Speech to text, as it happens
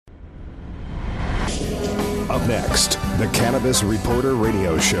Up next, the Cannabis Reporter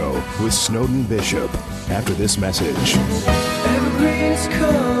Radio Show with Snowden Bishop. After this message. Evergreen is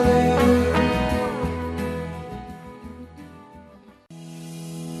calling.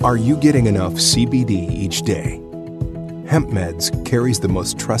 Are you getting enough CBD each day? Hemp Meds carries the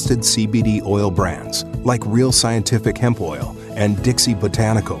most trusted CBD oil brands like Real Scientific Hemp Oil and Dixie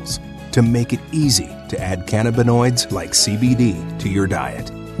Botanicals to make it easy to add cannabinoids like CBD to your diet.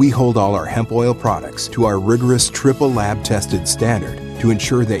 We hold all our hemp oil products to our rigorous triple lab tested standard to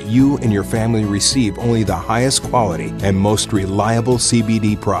ensure that you and your family receive only the highest quality and most reliable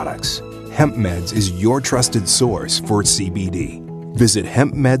CBD products. Hemp Meds is your trusted source for CBD. Visit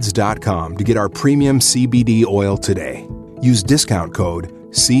hempmeds.com to get our premium CBD oil today. Use discount code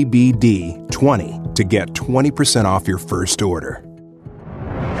CBD20 to get 20% off your first order.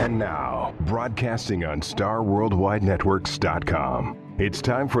 And now, broadcasting on StarWorldWideNetworks.com. It's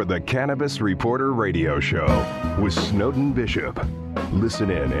time for the Cannabis Reporter Radio Show with Snowden Bishop. Listen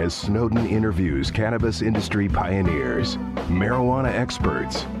in as Snowden interviews cannabis industry pioneers, marijuana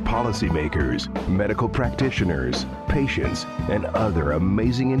experts, policymakers, medical practitioners, patients, and other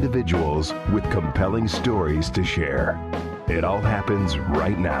amazing individuals with compelling stories to share. It all happens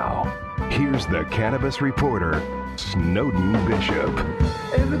right now. Here's the Cannabis Reporter, Snowden Bishop.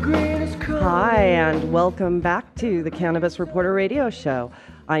 Hi, and welcome back to the Cannabis Reporter Radio Show.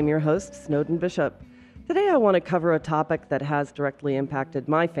 I'm your host, Snowden Bishop. Today I want to cover a topic that has directly impacted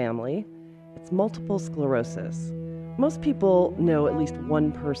my family. It's multiple sclerosis. Most people know at least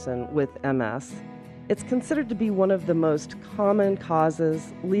one person with MS. It's considered to be one of the most common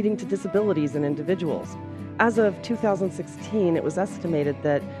causes leading to disabilities in individuals. As of 2016, it was estimated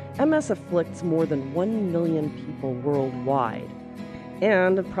that MS afflicts more than 1 million people worldwide,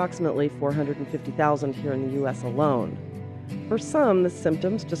 and approximately 450,000 here in the U.S. alone. For some, the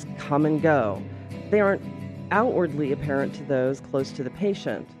symptoms just come and go. They aren't outwardly apparent to those close to the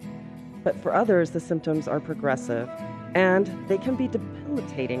patient. But for others, the symptoms are progressive, and they can be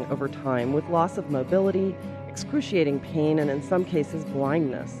debilitating over time with loss of mobility, excruciating pain, and in some cases,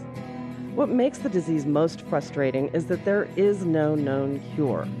 blindness. What makes the disease most frustrating is that there is no known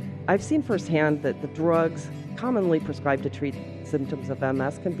cure. I've seen firsthand that the drugs commonly prescribed to treat symptoms of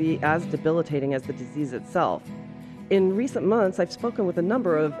MS can be as debilitating as the disease itself. In recent months, I've spoken with a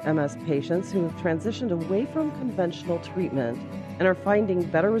number of MS patients who have transitioned away from conventional treatment and are finding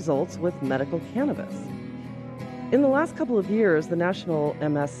better results with medical cannabis. In the last couple of years, the National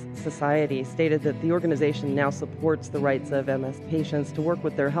MS Society stated that the organization now supports the rights of MS patients to work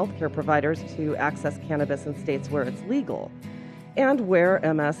with their healthcare providers to access cannabis in states where it's legal and where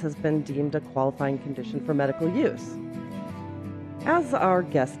MS has been deemed a qualifying condition for medical use. As our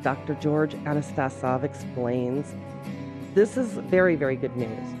guest, Dr. George Anastassov, explains, this is very, very good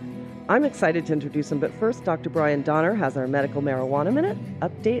news. I'm excited to introduce him, but first, Dr. Brian Donner has our Medical Marijuana Minute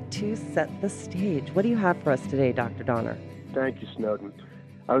update to set the stage. What do you have for us today, Dr. Donner? Thank you, Snowden.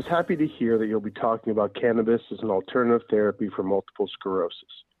 I was happy to hear that you'll be talking about cannabis as an alternative therapy for multiple sclerosis.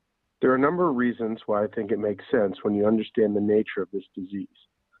 There are a number of reasons why I think it makes sense when you understand the nature of this disease.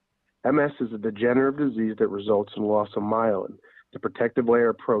 MS is a degenerative disease that results in loss of myelin, the protective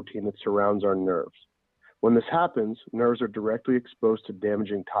layer of protein that surrounds our nerves. When this happens, nerves are directly exposed to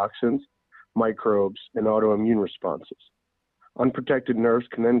damaging toxins, microbes, and autoimmune responses. Unprotected nerves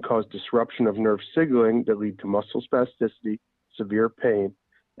can then cause disruption of nerve signaling that lead to muscle spasticity, severe pain,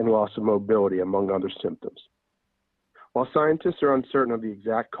 and loss of mobility, among other symptoms. While scientists are uncertain of the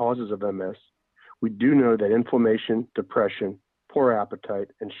exact causes of MS, we do know that inflammation, depression, poor appetite,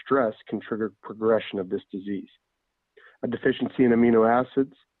 and stress can trigger progression of this disease. A deficiency in amino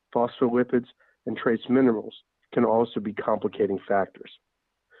acids, phospholipids, and trace minerals can also be complicating factors.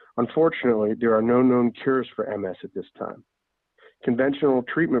 Unfortunately, there are no known cures for MS at this time. Conventional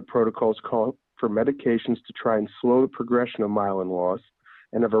treatment protocols call for medications to try and slow the progression of myelin loss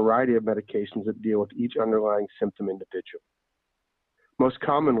and a variety of medications that deal with each underlying symptom individually. Most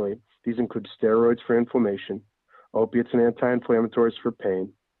commonly, these include steroids for inflammation, opiates and anti-inflammatories for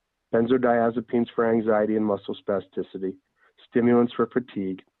pain, benzodiazepines for anxiety and muscle spasticity, stimulants for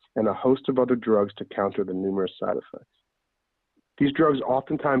fatigue, and a host of other drugs to counter the numerous side effects. These drugs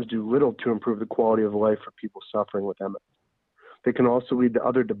oftentimes do little to improve the quality of life for people suffering with MS. They can also lead to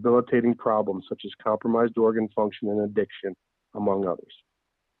other debilitating problems such as compromised organ function and addiction, among others.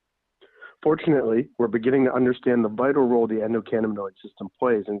 Fortunately, we're beginning to understand the vital role the endocannabinoid system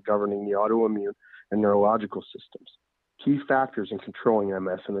plays in governing the autoimmune and neurological systems, key factors in controlling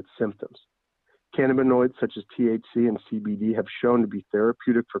MS and its symptoms. Cannabinoids such as THC and CBD have shown to be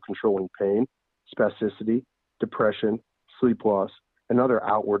therapeutic for controlling pain, spasticity, depression, sleep loss, and other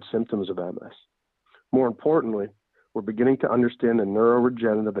outward symptoms of MS. More importantly, we're beginning to understand the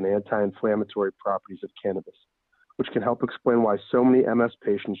neuroregenerative and anti-inflammatory properties of cannabis, which can help explain why so many MS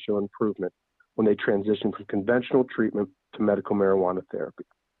patients show improvement when they transition from conventional treatment to medical marijuana therapy.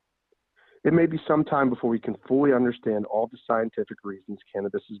 It may be some time before we can fully understand all the scientific reasons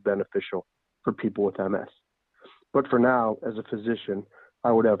cannabis is beneficial for people with MS. But for now, as a physician,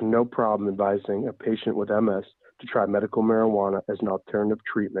 I would have no problem advising a patient with MS to try medical marijuana as an alternative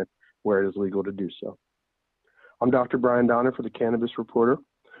treatment where it is legal to do so. I'm Dr. Brian Donner for the Cannabis Reporter.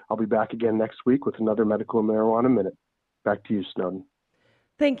 I'll be back again next week with another Medical Marijuana Minute. Back to you, Snowden.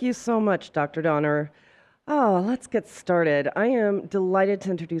 Thank you so much, Dr. Donner. Oh, let's get started. I am delighted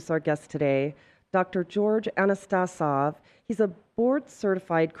to introduce our guest today, Dr. George Anastassov. He's a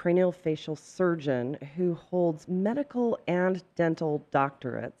board-certified craniofacial surgeon who holds medical and dental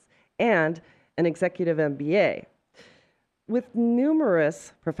doctorates and an executive MBA with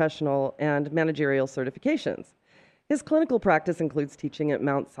numerous professional and managerial certifications. His clinical practice includes teaching at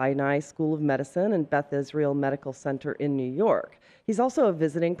Mount Sinai School of Medicine and Beth Israel Medical Center in New York. He's also a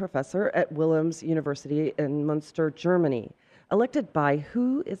visiting professor at Wilhelms University in Munster, Germany. Elected by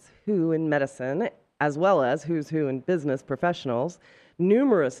Who is Who in Medicine, as well as Who's Who in Business Professionals,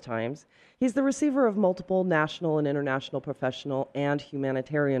 numerous times, he's the receiver of multiple national and international professional and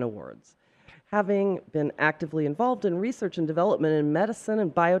humanitarian awards. Having been actively involved in research and development in medicine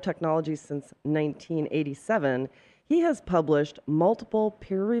and biotechnology since 1987, he has published multiple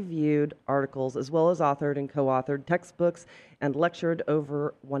peer-reviewed articles as well as authored and co-authored textbooks and lectured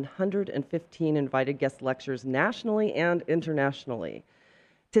over 115 invited guest lectures nationally and internationally.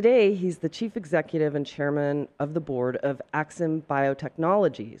 Today, he's the chief executive and chairman of the board of Axim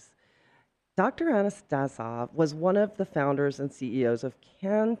Biotechnologies. Dr. Anastassov was one of the founders and CEOs of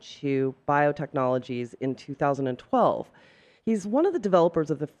Can-Chew Biotechnologies in 2012. He's one of the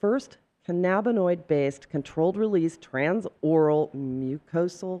developers of the first cannabinoid-based controlled-release transoral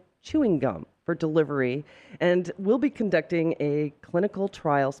mucosal chewing gum for delivery, and will be conducting a clinical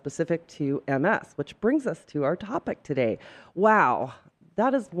trial specific to MS, which brings us to our topic today. Wow,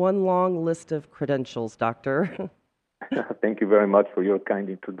 that is one long list of credentials, Doctor. Thank you very much for your kind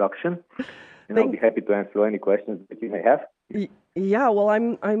introduction, and I'll be happy to answer any questions that you may have. Yeah, well,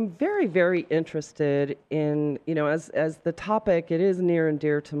 I'm very, very interested in, as the topic, it is near and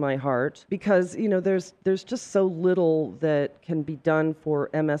dear to my heart because, there's just so little that can be done for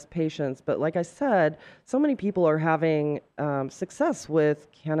MS patients. But like I said, so many people are having success with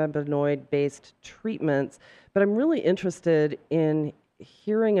cannabinoid-based treatments. But I'm really interested in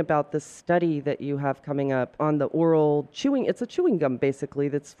hearing about this study that you have coming up on the oral chewing. It's a chewing gum, basically,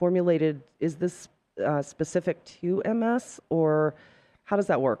 that's formulated. Is this specific to MS, or how does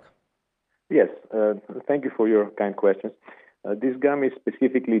that work? Yes, thank you for your kind questions. This gum is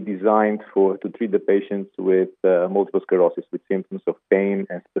specifically designed to treat the patients with multiple sclerosis with symptoms of pain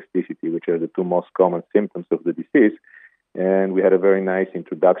and spasticity, which are the two most common symptoms of the disease. And we had a very nice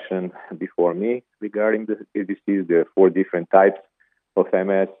introduction before me regarding this disease. There are 4 different types of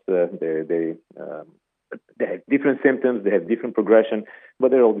MS. They have different symptoms, they have different progression,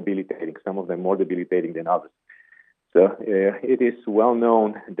 but they're all debilitating, some of them more debilitating than others. So it is well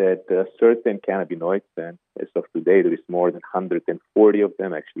known that certain cannabinoids, and as of today there is more than 140 of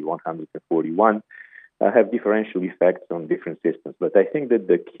them, actually 141, have differential effects on different systems. But I think that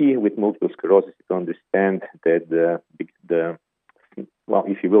the key with multiple sclerosis is to understand that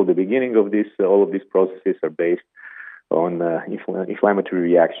if you will, the beginning of this, all of these processes are based on inflammatory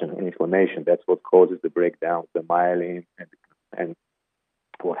reaction and inflammation. That's what causes the breakdown of the myelin and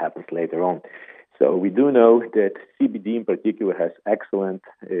what happens later on. So we do know that CBD in particular has excellent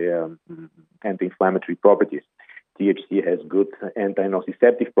anti-inflammatory properties. THC has good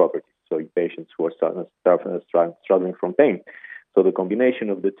anti-nociceptive properties, so in patients who are struggling from pain. So the combination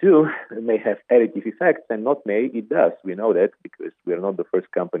of the two may have additive effects, and not may, it does. We know that because we are not the first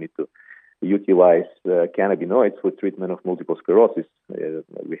company to utilize cannabinoids for treatment of multiple sclerosis. There's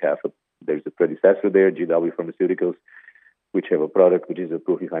a predecessor there, GW Pharmaceuticals, which have a product which is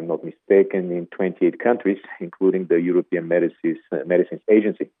approved, if I'm not mistaken, in 28 countries, including the European Medicines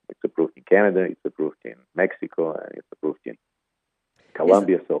Agency. It's approved in Canada, it's approved in Mexico, and it's approved in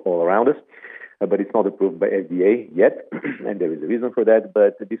Colombia, so all around us. But it's not approved by FDA yet, and there is a reason for that.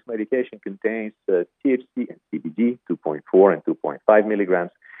 But this medication contains THC and CBD, 2.4 and 2.5 milligrams.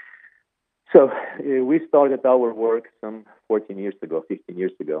 So we started our work some 15 years ago,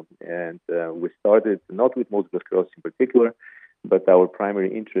 and we started not with multiple sclerosis in particular, but our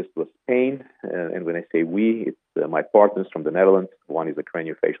primary interest was pain. And when I say we, it's my partners from the Netherlands. One is a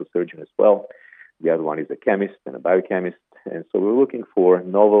craniofacial surgeon as well. The other one is a chemist and a biochemist. And so we're looking for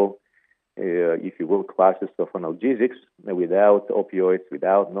novel if you will, classes of analgesics without opioids,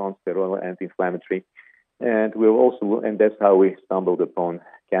 without non-steroidal anti-inflammatory. And that's how we stumbled upon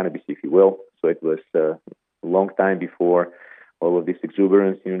cannabis, if you will. So it was a long time before all of this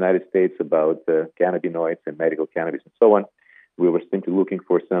exuberance in the United States about cannabinoids and medical cannabis and so on. We were simply looking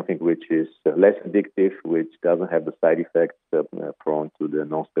for something which is less addictive, which doesn't have the side effects prone to the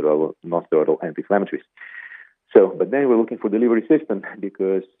non-steroidal anti-inflammatories. But then we're looking for delivery system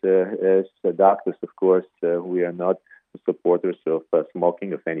because as doctors, of course, we are not supporters of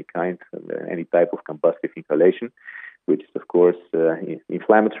smoking of any kind, any type of combustive inhalation, which is, of course,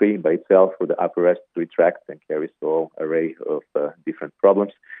 inflammatory by itself for the upper respiratory tract and carries a whole array of different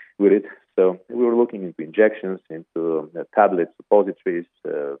problems with it. So we were looking into injections, into tablets, suppositories,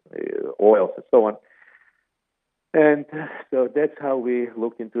 oils, and so on. And so that's how we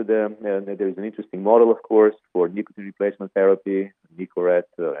looked into there's an interesting model, of course, for nicotine replacement therapy, Nicorette,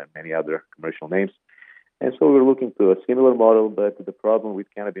 and many other commercial names. And so we're looking to a similar model, but the problem with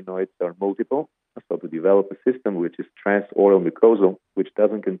cannabinoids are multiple. So to develop a system which is trans-oral mucosal, which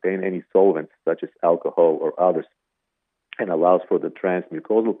doesn't contain any solvents such as alcohol or others, and allows for the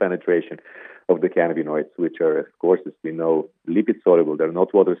transmucosal penetration of the cannabinoids, which are, of course, as we know, lipid-soluble. They're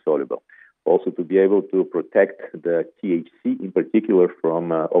not water-soluble. Also to be able to protect the THC in particular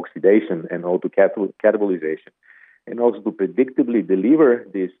from oxidation and also catabolization, and also to predictably deliver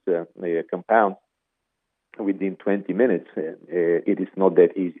this compound within 20 minutes. It is not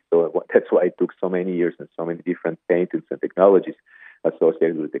that easy. So that's why it took so many years and so many different patents and technologies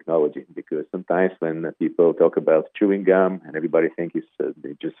associated with technology, because sometimes when people talk about chewing gum and everybody thinks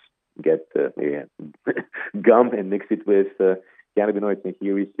they just get gum and mix it with cannabinoids, and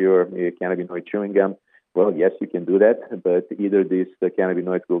here is your cannabinoid chewing gum. Well, yes, you can do that, but either this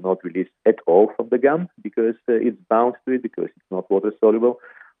cannabinoid will not release at all from the gum because it's bound to it because it's not water soluble,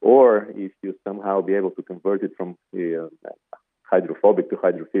 or if you somehow be able to convert it from hydrophobic to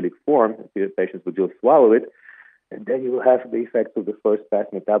hydrophilic form, the patients will just swallow it, and then you will have the effects of the first pass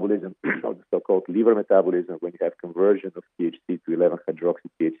metabolism, or the so-called liver metabolism, when you have conversion of THC to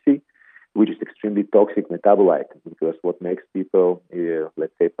 11-hydroxy-THC, which is extremely toxic metabolite, because what makes people,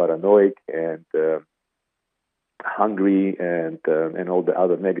 let's say, paranoid and hungry and all the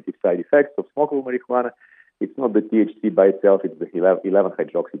other negative side effects of smokable marijuana, it's not the THC by itself, it's the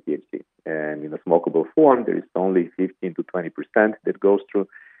 11-hydroxy-THC. And in a smokable form, there is only 15 to 20% that goes through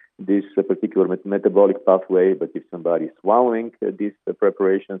this particular metabolic pathway. But if somebody is swallowing these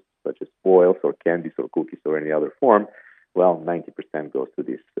preparations, such as oils or candies or cookies or any other form, well, 90% goes to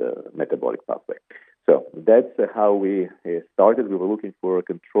this metabolic pathway. So that's how we started. We were looking for a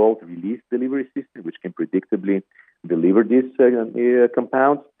controlled release delivery system which can predictably deliver these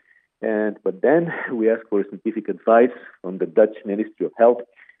compounds. But then we asked for scientific advice from the Dutch Ministry of Health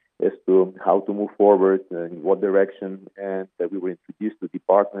as to how to move forward, in what direction. And we were introduced to the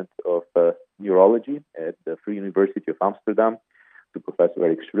Department of Neurology at the Free University of Amsterdam to Professor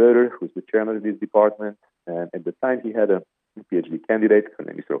Eric Schroeder, who's the chairman of this department. And at the time, he had a PhD candidate. Her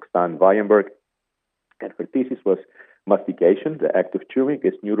name is Roxanne Weyenberg. And her thesis was mastication, the act of chewing,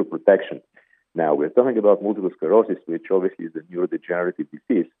 as neuroprotection. Now, we're talking about multiple sclerosis, which obviously is a neurodegenerative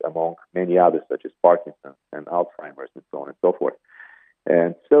disease, among many others, such as Parkinson's and Alzheimer's and so on and so forth.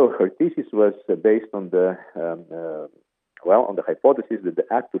 And so her thesis was based on the hypothesis that the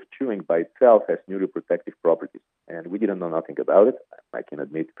act of chewing by itself has neuroprotective properties. And we didn't know nothing about it, I can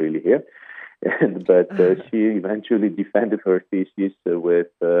admit freely here. But she eventually defended her thesis with,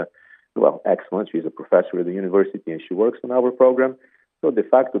 excellence. She's a professor at the university and she works on our program. So de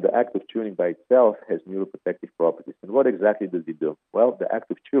facto, the act of chewing by itself has neuroprotective properties. And what exactly does it do? Well, the act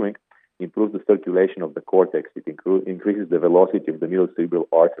of chewing improves the circulation of the cortex. It increases the velocity of the middle cerebral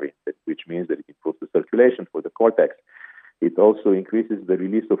artery, which means that it improves the circulation for the cortex. It also increases the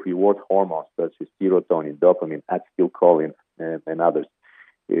release of reward hormones such as serotonin, dopamine, acetylcholine, and others.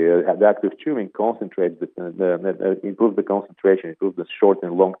 The act of chewing concentrates, improves the concentration, improves the short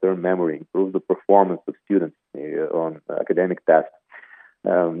and long-term memory, improves the performance of students on academic tasks.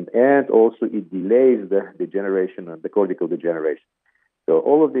 And also it delays the degeneration, the cortical degeneration. So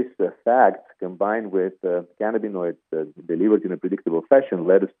all of these facts combined with cannabinoids delivered in a predictable fashion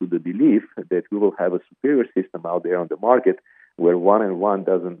led us to the belief that we will have a superior system out there on the market where 1 and 1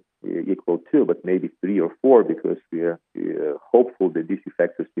 doesn't equal 2, but maybe 3 or 4, because we are hopeful that these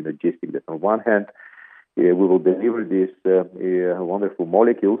effects are synergistic. That on one hand, we will deliver these wonderful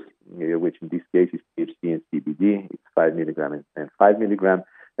molecules, which in this case is THC and CBD. It's 5 milligram and 5 milligram.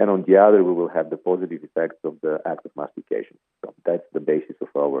 And on the other, we will have the positive effects of the act of mastication. So that's the basis of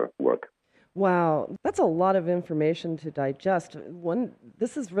our work. Wow, that's a lot of information to digest.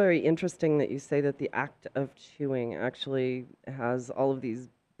 This is very interesting that you say that the act of chewing actually has all of these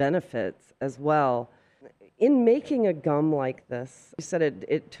benefits as well. In making a gum like this, you said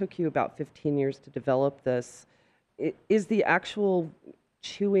it took you about 15 years to develop this. Is the actual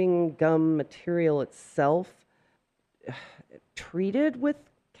chewing gum material itself treated with,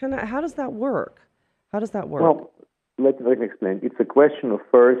 how does that work? How does that work? Well, let me explain. It's a question of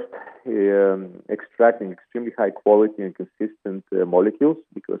first extracting extremely high quality and consistent molecules,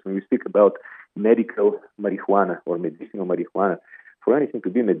 because when we speak about medical marijuana or medicinal marijuana, for anything to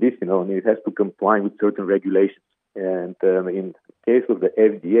be medicinal, it has to comply with certain regulations. And in case of the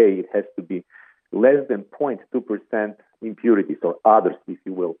FDA, it has to be less than 0.2% impurities or others, if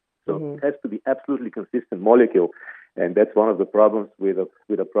you will. So it has to be absolutely consistent molecule. And that's one of the problems with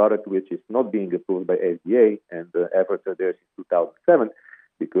a product which is not being approved by FDA, and the efforts are there since 2007,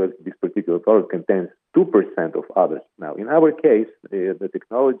 because this particular product contains 2% of others. Now, in our case, the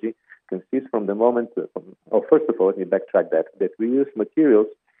technology consists from the moment, first of all, let me backtrack that we use materials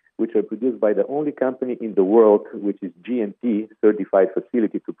which are produced by the only company in the world which is GMP certified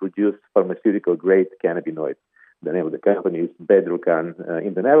facility to produce pharmaceutical grade cannabinoids. The name of the company is Bedrocan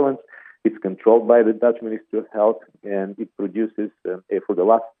in the Netherlands. It's controlled by the Dutch Ministry of Health, and it produces for the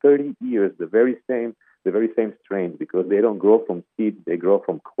last 30 years the very same strains, because they don't grow from seeds, they grow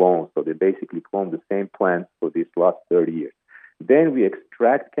from clones. So they basically clone the same plants for these last 30 years. Then we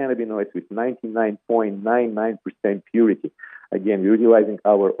extract cannabinoids with 99.99% purity. Again, we're utilizing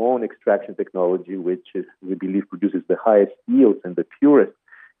our own extraction technology, which we believe produces the highest yields and the purest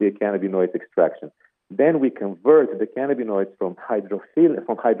cannabinoid extraction. Then we convert the cannabinoids from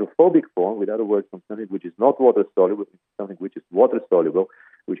hydrophobic form, in other words, from something which is not water soluble, to something which is water soluble,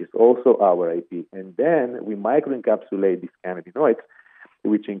 which is also our IP. And then we microencapsulate these cannabinoids,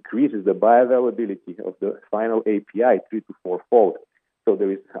 which increases the bioavailability of the final API 3 to 4-fold. So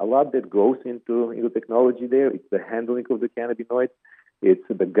there is a lot that goes into technology there. It's the handling of the cannabinoids. It's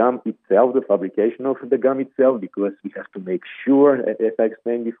the gum itself, the fabrication of the gum itself, because we have to make sure, as I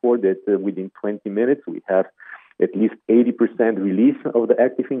explained before, that within 20 minutes we have at least 80% release of the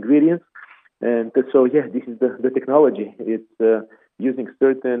active ingredients. And so, this is the technology. It's using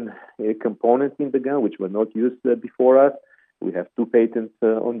certain components in the gum which were not used before us. We have 2 patents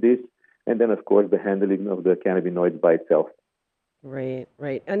on this. And then, of course, the handling of the cannabinoids by itself. Right.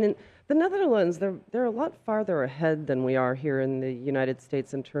 And in the Netherlands, they're a lot farther ahead than we are here in the United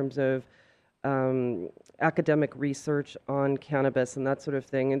States in terms of academic research on cannabis and that sort of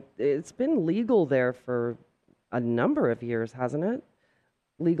thing. And it's been legal there for a number of years, hasn't it?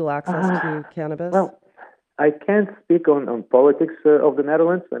 Legal access to cannabis? Well, I can't speak on politics of the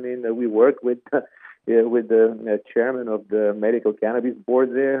Netherlands. I mean, we work with the chairman of the medical cannabis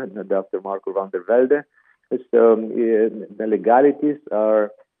board there, Dr. Marco van der Velde. So the legalities are,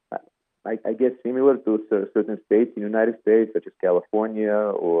 I guess, similar to certain states in the United States, such as California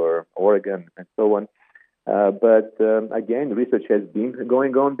or Oregon and so on. But again, research has been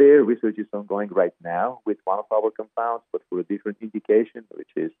going on there. Research is ongoing right now with one of our compounds, but for a different indication,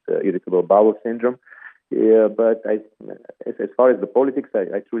 which is irritable bowel syndrome. But as far as the politics,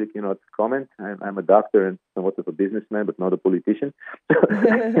 I truly cannot comment. I'm a doctor and somewhat of a businessman, but not a politician. So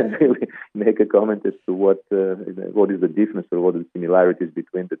I can't really make a comment as to what is the difference or what are the similarities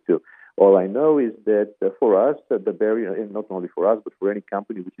between the two. All I know is that for us, the barrier, and not only for us, but for any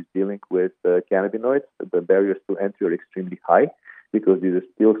company which is dealing with cannabinoids, the barriers to entry are extremely high, because these are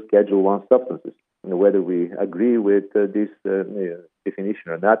still Schedule 1 substances. Whether we agree with this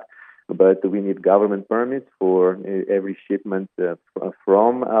definition or not, but we need government permits for every shipment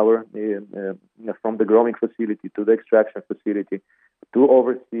from the growing facility to the extraction facility to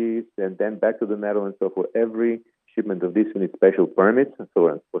overseas and then back to the Netherlands. So for every shipment of this, we need special permits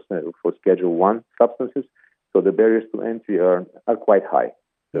for Schedule 1 substances. So the barriers to entry are quite high.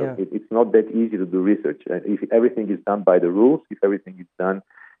 So it's not that easy to do research. If everything is done by the rules, if everything is done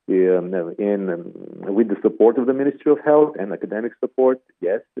with the support of the Ministry of Health and academic support,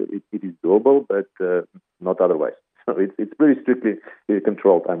 yes, it is doable, but not otherwise. So it's pretty strictly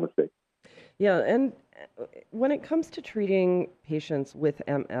controlled, I must say. Yeah, and when it comes to treating patients with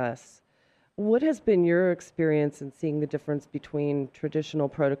MS, what has been your experience in seeing the difference between traditional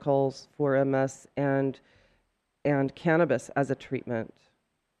protocols for MS and cannabis as a treatment?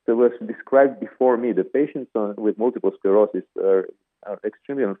 So as described before me, the patients with multiple sclerosis are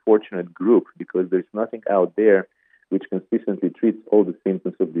extremely unfortunate group, because there's nothing out there which consistently treats all the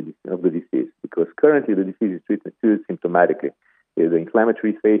symptoms of the disease, because currently the disease is treated symptomatically. The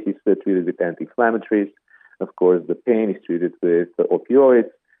inflammatory phase is treated with anti-inflammatories. Of course, the pain is treated with opioids.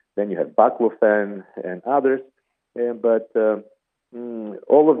 Then you have baclofen and others. But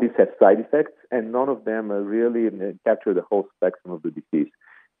all of these have side effects, and none of them really capture the whole spectrum of the disease.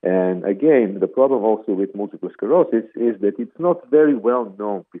 And again, the problem also with multiple sclerosis is that it's not very well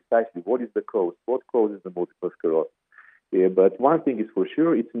known precisely what is the cause, what causes the multiple sclerosis. But one thing is for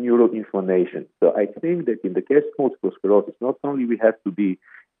sure, it's neuroinflammation. So I think that in the case of multiple sclerosis, not only we have to be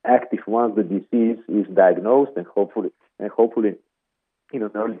active once the disease is diagnosed and hopefully in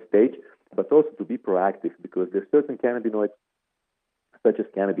an early stage, but also to be proactive, because there are certain cannabinoids such as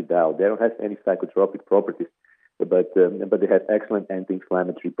cannabidiol. They don't have any psychotropic properties, but they have excellent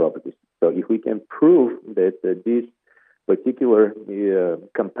anti-inflammatory properties. So if we can prove that these particular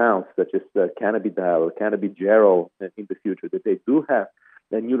compounds, such as cannabidiol or cannabigerol in the future, that they do have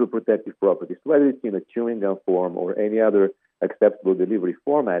neuroprotective properties, whether it's in a chewing gum form or any other acceptable delivery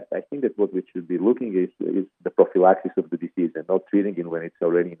format, I think that what we should be looking is the prophylaxis of the disease and not treating it when it's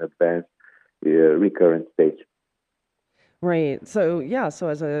already in advanced recurrent stage. Right. So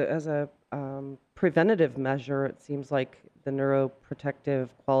as a preventative measure, it seems like the neuroprotective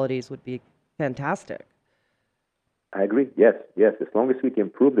qualities would be fantastic. I agree. Yes. As long as we can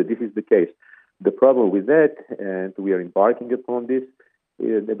prove that this is the case. The problem with that, and we are embarking upon this,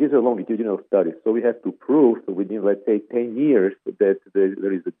 that these are longitudinal studies. So we have to prove within, let's say, 10 years that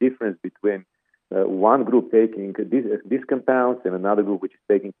there is a difference between one group taking these compounds and another group which is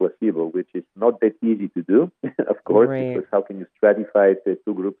taking placebo, which is not that easy to do, of course, right. Because how can you stratify the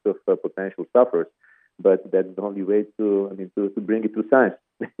two groups of potential sufferers? But that's the only way to bring it to science.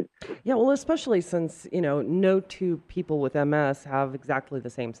 Yeah, well, especially since, no two people with MS have exactly the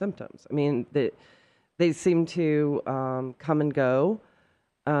same symptoms. I mean, they seem to come and go,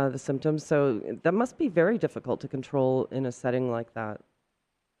 the symptoms. So that must be very difficult to control in a setting like that.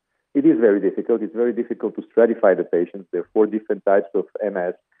 It is very difficult. It's very difficult to stratify the patients. There are 4 different types of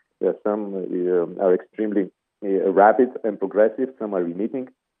MS. Some are extremely rapid and progressive. Some are remitting.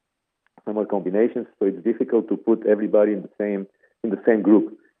 Some are combinations. So it's difficult to put everybody in the same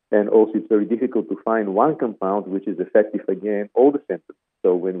group. And also, it's very difficult to find one compound which is effective against all the symptoms.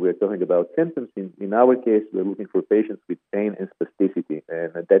 So when we're talking about symptoms, in our case, we're looking for patients with pain and spasticity,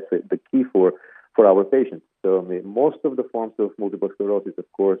 and that's the key for our patients. So most of the forms of multiple sclerosis, of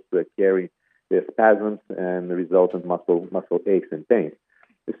course, carry spasms and resultant muscle aches and pains.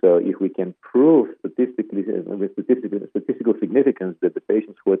 So if we can prove statistically, with statistical significance, that the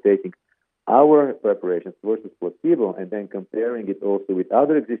patients who are taking our preparations versus placebo, and then comparing it also with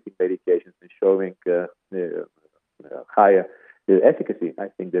other existing medications and showing higher efficacy, I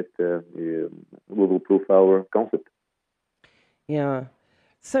think that we will prove our concept. Yeah.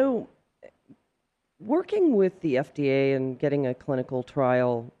 So working with the FDA and getting a clinical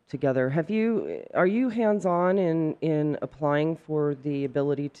trial together, are you hands-on in applying for the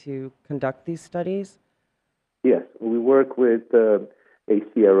ability to conduct these studies? Yes, we work with a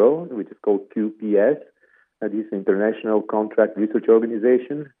CRO, which is called QPS. This is International Contract Research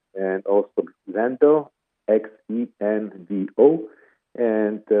Organization, and also XENDO, XENDO.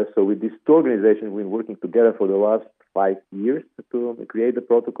 And so with these 2 organizations, we've been working together for the last 5 years to create the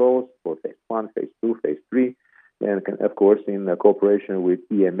protocols for phase 1, phase 2, phase 3, and of course in cooperation with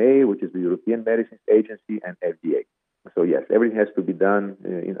EMA, which is the European Medicines Agency, and FDA. So yes, everything has to be done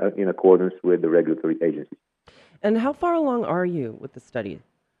in accordance with the regulatory agencies. And how far along are you with the study?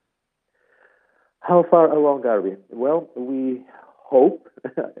 How far along are we? Well, we hope,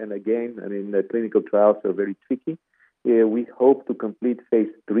 and again, the clinical trials are very tricky. We hope to complete phase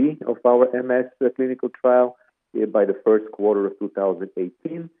 3 of our MS clinical trial by the first quarter of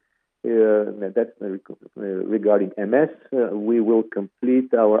 2018. That's regarding MS. We will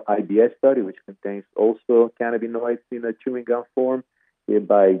complete our IBS study, which contains also cannabinoids in a chewing gum form,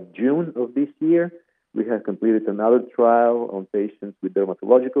 by June of this year. We have completed another trial on patients with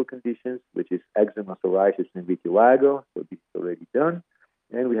dermatological conditions, which is eczema, psoriasis, and vitiligo. So this is already done.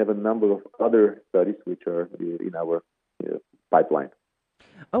 And we have a number of other studies which are in our pipeline.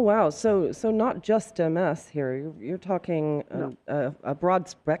 Oh, wow. So not just MS here. You're talking a broad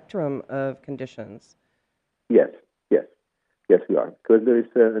spectrum of conditions. Yes, we are. Because there is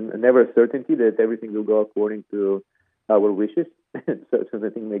never a certainty that everything will go according to our wishes. So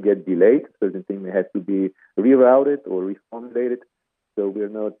certain things may get delayed, certain things may have to be rerouted or reformulated. So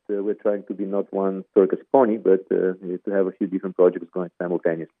we're trying to be not one circus pony, but to have a few different projects going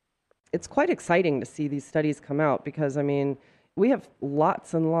simultaneously. It's quite exciting to see these studies come out because, we have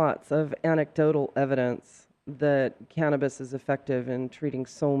lots and lots of anecdotal evidence that cannabis is effective in treating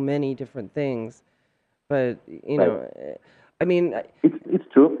so many different things. But, It's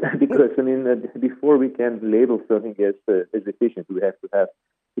true, because, before we can label something as efficient, we have to have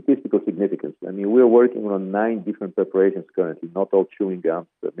statistical significance. I mean, we're working on 9 different preparations currently, not all chewing gums,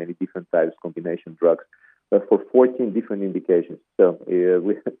 but many different types, combination drugs, for 14 different indications. So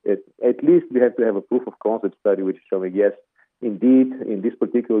at least we have to have a proof of concept study which is showing, yes, indeed, in this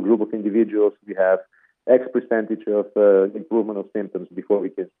particular group of individuals, we have X percentage of improvement of symptoms before we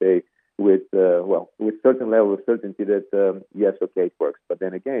can say with certain level of certainty that, yes, okay, it works. But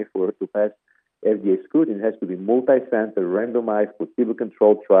then again, to pass FDA scrutiny, it has to be multi-center, randomized,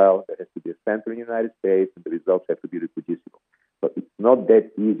 placebo-controlled trial. There has to be a center in the United States, and the results have to be reproducible. But it's not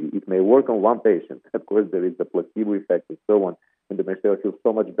that easy. It may work on one patient. Of course, there is the placebo effect and so on. And the patient feels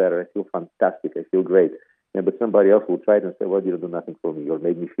so much better. I feel fantastic. I feel great. But somebody else will try it and say, well, you do nothing for me or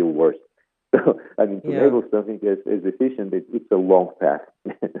made me feel worse. So, I mean, to label something as efficient, it's a long path.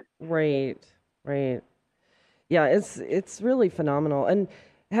 Right. Yeah, it's really phenomenal. And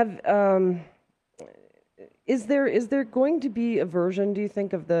is there going to be a version, do you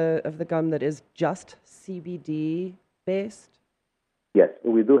think, of the gum that is just CBD based? Yes,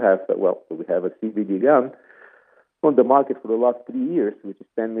 we do have. We have a CBD gum on the market for the last 3 years, which is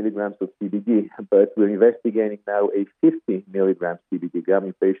 10 milligrams of CBD. But we're investigating now a 50 milligram CBD gum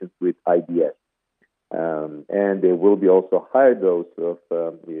in patients with IBS, and there will be also a higher dose of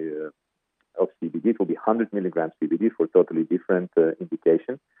CBD. It will be 100 milligrams CBD for totally different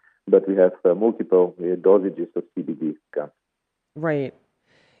indication. But we have multiple dosages of CBD gum. Right.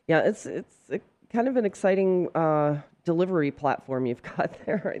 Yeah, it's kind of an exciting delivery platform you've got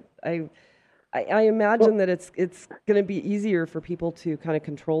there. I imagine that it's going to be easier for people to kind of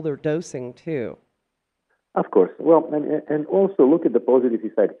control their dosing too. Of course. Well, and also look at the positive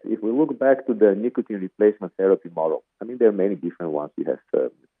effects. If we look back to the nicotine replacement therapy model, I mean, there are many different ones. You have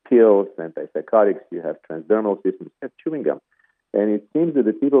pills, antipsychotics, you have transdermal systems, you have chewing gum. And it seems that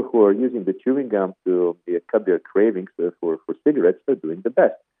the people who are using the chewing gum to cut their cravings for cigarettes are doing the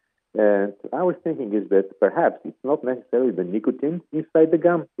best. And our thinking is that perhaps it's not necessarily the nicotine inside the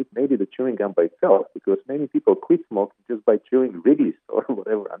gum, it may be the chewing gum by itself, because many people quit smoking just by chewing Wrigley's or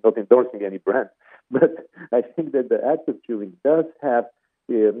whatever. I'm not endorsing any brand, but I think that the act of chewing does have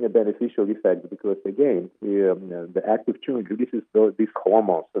a beneficial effect because, again, the act of chewing releases these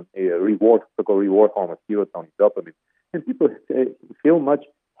hormones, so-called reward hormones, serotonin, dopamine, and people feel much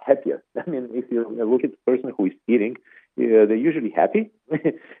happier. I mean, if you look at the person who is eating, they're usually happy,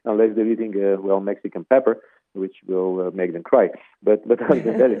 unless they're eating, Mexican pepper, which will make them cry. But other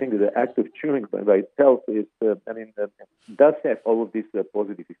than that, I think that the act of chewing by itself is, does have all of these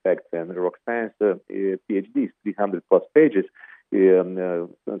positive effects. And Roxanne's PhD, 300 plus pages,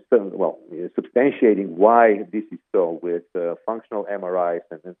 substantiating why this is so with functional MRIs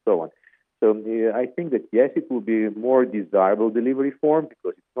and so on. So I think that, yes, it will be a more desirable delivery form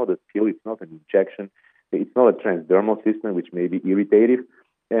because it's not a pill, it's not an injection, it's not a transdermal system, which may be irritative,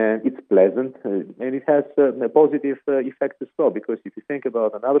 and it's pleasant, and it has a positive effects as well, because if you think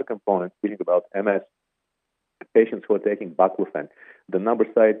about another component, think about MS, patients who are taking baclofen, the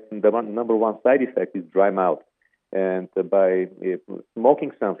number one side effect is dry mouth. And by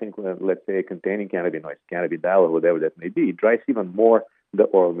smoking something, let's say containing cannabinoids, cannabidiol or whatever that may be, it dries even more the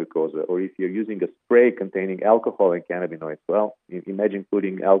oral mucosa. Or if you're using a spray containing alcohol and cannabinoids, well, imagine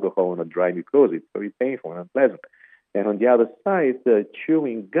putting alcohol on a dry mucosa. It's very painful and unpleasant. And on the other side,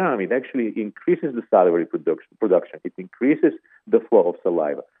 chewing gum, it actually increases the salivary production. It increases the flow of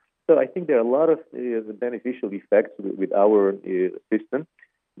saliva. So I think there are a lot of beneficial effects with our system,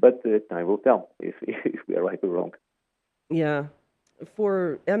 but time will tell if we are right or wrong. Yeah.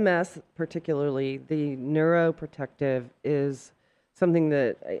 For MS particularly, the neuroprotective is something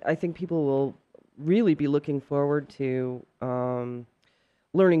that I think people will really be looking forward to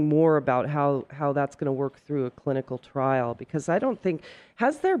learning more about how that's going to work through a clinical trial, because I don't think,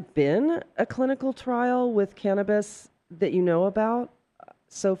 has there been a clinical trial with cannabis that you know about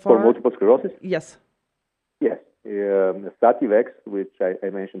so far? For multiple sclerosis? Yes. Yes. Sativex, which I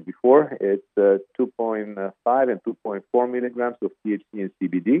mentioned before, it's 2.5 and 2.4 milligrams of THC and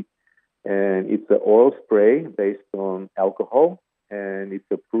CBD, and it's an oral spray based on alcohol, and it's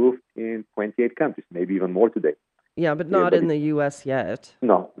approved in 28 countries, maybe even more today. Yeah, but not in the U.S. yet.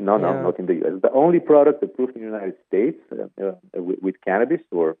 No, not in the U.S. The only product approved in the United States with cannabis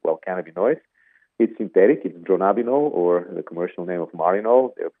or, cannabinoids, it's synthetic. It's dronabinol, or the commercial name of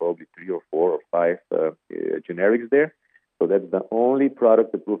Marinol. There are probably 3 or 4 or 5 generics there. So that's the only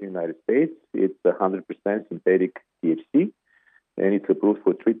product approved in the United States. It's 100% synthetic THC, and it's approved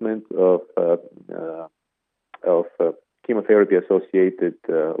for treatment of chemotherapy-associated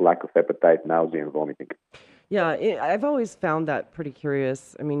lack of appetite, nausea, and vomiting. Yeah, I've always found that pretty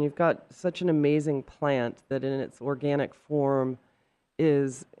curious. I mean, you've got such an amazing plant that in its organic form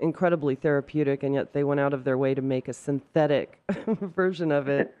is incredibly therapeutic, and yet they went out of their way to make a synthetic version of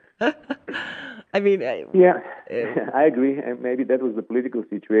it. I mean, yeah, I agree. And maybe that was the political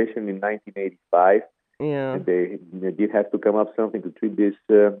situation in 1985. yeah. And they did have to come up something to treat these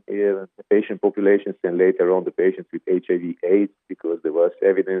patient populations and later on the patients with HIV/AIDS, because there was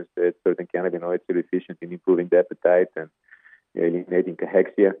evidence that certain cannabinoids are efficient in improving the appetite and eliminating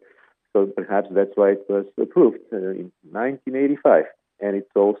cachexia. So perhaps that's why it was approved in 1985. And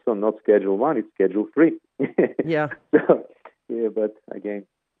it's also not Schedule 1, it's Schedule 3. Yeah. So, yeah, but again,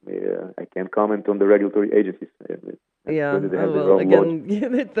 I can't comment on the regulatory agencies. Yeah, Whether they have their well, own laws.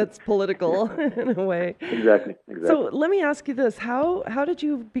 again, that's political in a way. Exactly. So let me ask you this: how did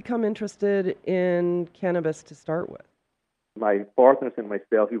you become interested in cannabis to start with? My partners and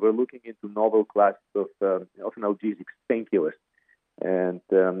myself, we were looking into novel classes of analgesics, painkillers, and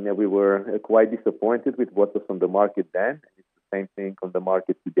we were quite disappointed with what was on the market then. It's the same thing on the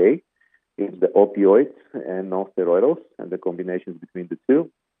market today. It's the opioids and non-steroidals and the combinations between the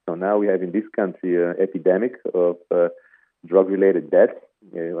two. So now we have in this country an epidemic of drug-related deaths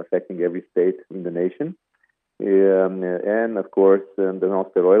affecting every state in the nation. And of course, the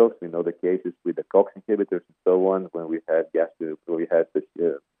non-steroidals, we know the cases with the COX inhibitors and so on, when we had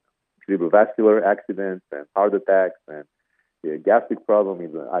cerebrovascular accidents and heart attacks and gastric problem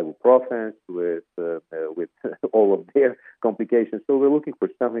in the ibuprofen with all of their complications. So we're looking for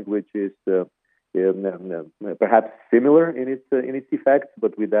something which is perhaps similar in its effects,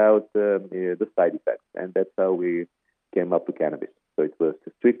 but without the side effects. And that's how we came up to cannabis. So it was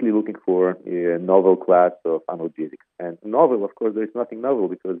strictly looking for a novel class of analgesics. And novel, of course, there is nothing novel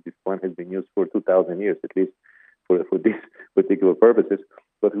because this plant has been used for 2,000 years, at least for these particular purposes.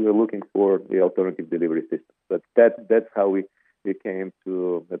 But we were looking for the alternative delivery system. But that's how we came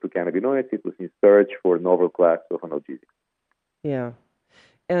to cannabinoids. It was in search for a novel class of analgesics. Yeah.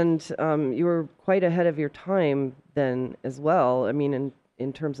 And you were quite ahead of your time then as well. I mean,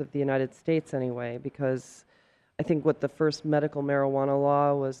 in terms of the United States anyway, because I think the first medical marijuana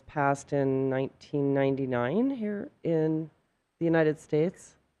law was passed in 1999 here in the United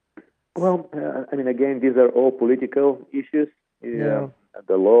States. Well, I mean, again, these are all political issues, the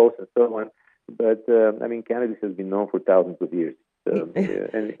laws and so on. But, I mean, cannabis has been known for thousands of years. And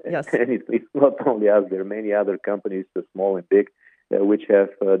it's not only us. There are many other companies, small and big, which have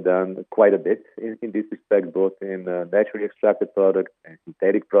done quite a bit in this respect, both in naturally extracted products and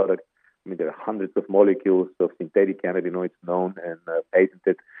synthetic products. I mean, there are hundreds of molecules of synthetic cannabinoids known and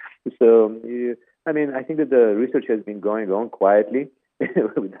patented. So, I mean, I think that the research has been going on quietly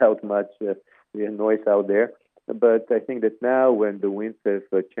without much noise out there. But I think that now when the winds have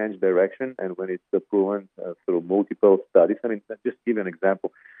changed direction and when it's proven through multiple studies, I mean, just to give you an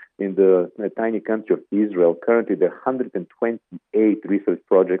example, in the tiny country of Israel, currently there are 128 research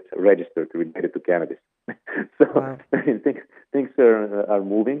projects registered related to cannabis. So wow. I mean, things are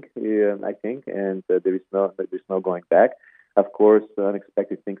moving, I think, and there's no going back. Of course,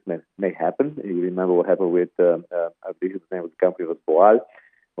 unexpected things may happen. You remember what happened with, I believe the name of the company was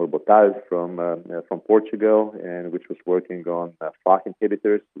Botal from Portugal, and which was working on FAH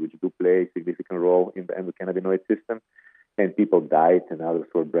inhibitors, which do play a significant role in the endocannabinoid system. And people died, and others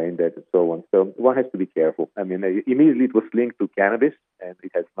were brain dead, and so on. So one has to be careful. I mean, immediately it was linked to cannabis, and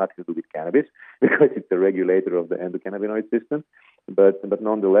it has nothing to do with cannabis because it's a regulator of the endocannabinoid system. But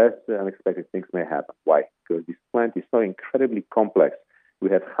nonetheless, unexpected things may happen. Why? Because this plant is so incredibly complex. We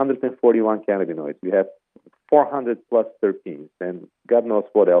have 141 cannabinoids. We have 400 plus terpenes, and God knows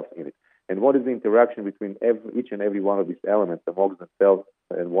what else in it. And what is the interaction between each and every one of these elements amongst themselves,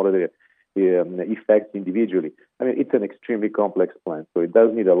 and what are the effects individually? I mean, it's an extremely complex plant, so it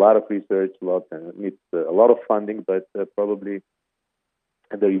does need a lot of research, needs a lot of funding, but probably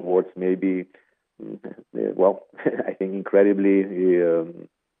the rewards may be, well, I think incredibly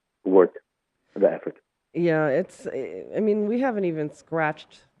worth the effort. Yeah, I mean, we haven't even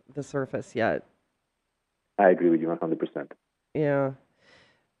scratched the surface yet. I agree with you 100%. Yeah.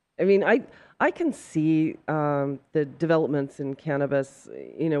 I mean, I can see the developments in cannabis.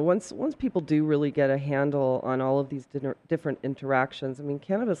 You know, once people do really get a handle on all of these different interactions, I mean,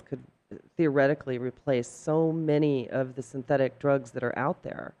 cannabis could theoretically replace so many of the synthetic drugs that are out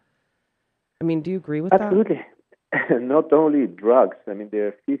there. I mean, do you agree with that? Absolutely. Not only drugs. I mean, there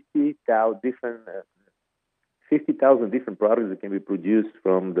are 50,000 different products that can be produced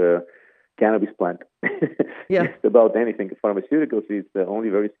from the cannabis plant. Yeah. Just about anything. Pharmaceuticals is only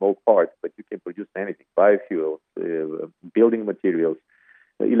a very small part, but you can produce anything. Biofuels, building materials,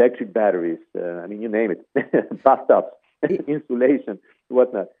 electric batteries, I mean, you name it. Bathtubs, insulation,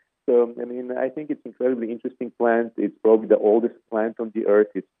 whatnot. So, I mean, I think it's incredibly interesting plant. It's probably the oldest plant on the earth.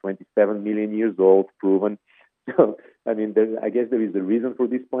 It's 27 million years old, proven. So, I mean, I guess there is a reason for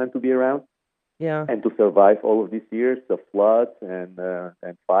this plant to be around Yeah. and to survive all of these years of floods and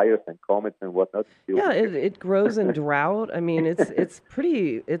fires and comets and whatnot. Yeah, it grows in drought. I mean, it's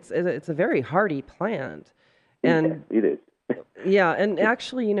pretty. It's a very hardy plant, and It is. yeah, and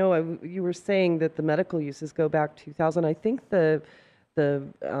actually, you were saying that the medical uses go back 2000. I think the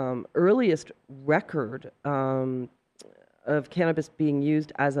earliest record of cannabis being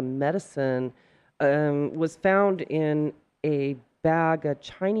used as a medicine was found in a bag, a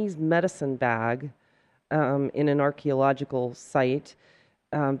Chinese medicine bag, in an archaeological site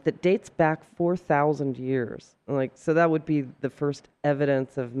that dates back 4,000 years. So that would be the first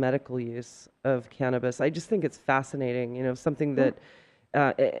evidence of medical use of cannabis. I just think it's fascinating, something that,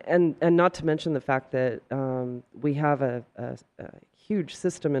 and not to mention the fact that we have a huge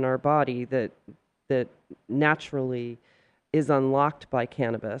system in our body that naturally is unlocked by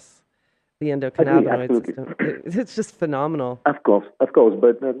cannabis, the endocannabinoid system. It's just phenomenal. Of course.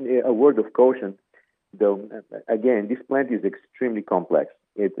 But a word of caution, though. Again, this plant is extremely complex.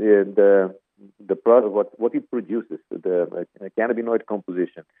 The product, what it produces, the cannabinoid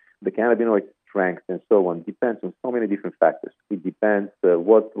composition, the cannabinoid strength, and so on, depends on so many different factors. It depends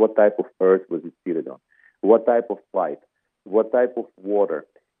what type of earth was it seeded on, what type of light, what type of water,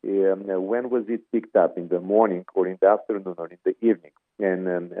 when was it picked up, in the morning or in the afternoon or in the evening.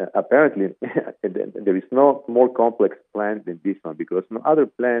 And apparently, there is no more complex plant than this one, because no other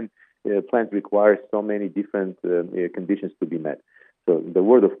plant requires so many different conditions to be met. So the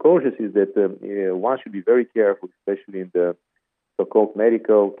word of caution is that one should be very careful, especially in the so-called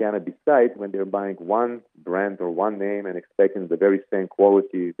medical cannabis side, when they're buying one brand or one name and expecting the very same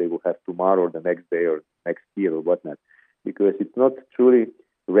quality they will have tomorrow or the next day or next year or whatnot, because it's not truly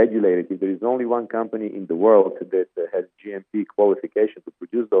regulated. If there is only one company in the world that has GMP qualification to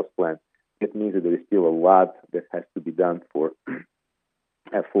produce those plants, that means that there is still a lot that has to be done for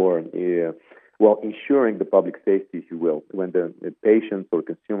ensuring the public safety, if you will, when the patients or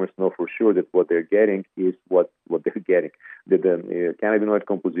consumers know for sure that what they're getting is what they're getting, that the cannabinoid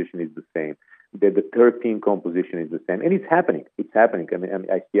composition is the same, that the terpene composition is the same. And it's happening. I mean,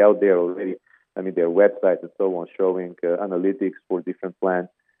 I see out there already, their websites and so on showing analytics for different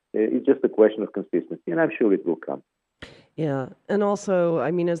plants. It's just a question of consistency, and I'm sure it will come. Yeah, and also,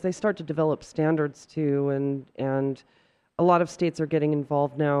 as they start to develop standards too, and a lot of states are getting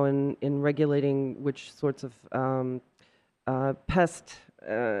involved now in regulating which sorts of pest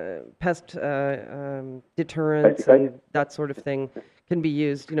deterrents and that sort of thing can be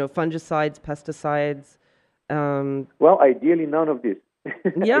used. Fungicides, pesticides. Well, ideally, none of this.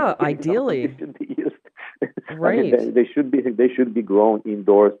 Yeah, ideally. None of this should be used. Right. They should be grown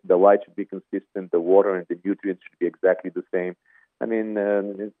indoors. The light should be consistent. The water and the nutrients should be exactly the same.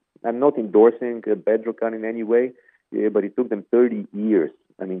 I'm not endorsing bedrocan in any way, but it took them 30 years.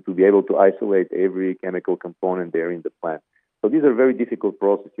 To be able to isolate every chemical component there in the plant. So these are very difficult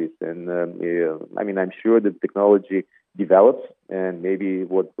processes, and I'm sure the technology develops, and maybe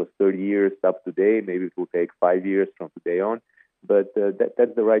what was 30 years up to today, maybe it will take 5 years from today on. But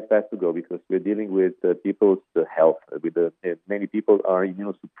that's the right path to go, because we're dealing with people's health. Many people are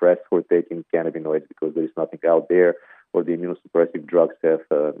immunosuppressed for taking cannabinoids because there is nothing out there, or the immunosuppressive drugs have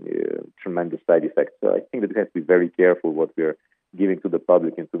tremendous side effects. So I think that we have to be very careful what we're giving to the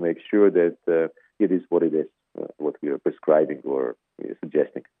public, and to make sure that it is what it is, what we are prescribing or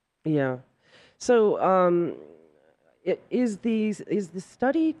suggesting. Yeah. So is the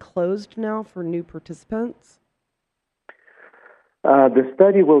study closed now for new participants? The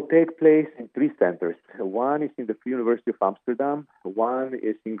study will take place in 3 centers. One is in the Free University of Amsterdam, one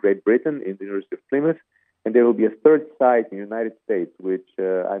is in Great Britain, in the University of Plymouth, and there will be a 3rd site in the United States, which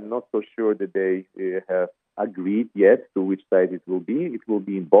I'm not so sure that they have agreed yet to which site it will be. It will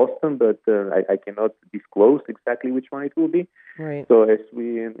be in Boston, but I cannot disclose exactly which one it will be. Right. So as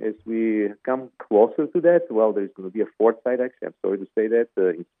we come closer to that, well, there's going to be a 4th site, actually. I'm sorry to say that,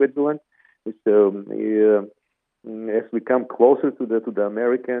 in Switzerland. So as we come closer to the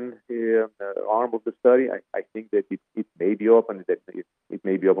American arm of the study, I think that it may be open. That it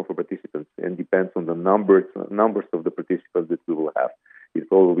may be open for participants, and depends on the numbers of the participants that we will have. It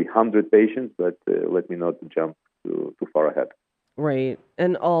will be 100 patients, but let me not jump too far ahead. Right,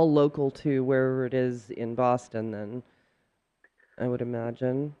 and all local to wherever it is in Boston, then I would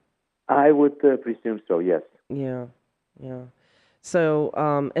imagine. I would presume so. Yes. Yeah. So,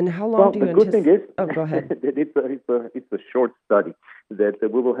 and how long do you anticipate? The good thing is, oh, go ahead. It's a short study. That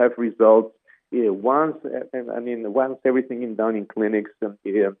we will have results once everything is done in clinics,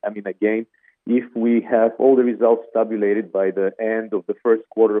 again, if we have all the results tabulated by the end of the first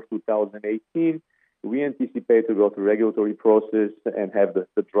quarter of 2018, we anticipate to go through regulatory process and have the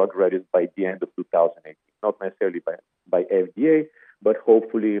drug ready by the end of 2018. Not necessarily by FDA, but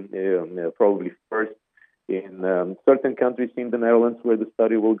hopefully, probably first in certain countries in the Netherlands where the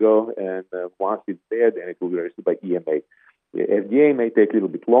study will go, and once it's there, then it will be received by EMA. FDA may take a little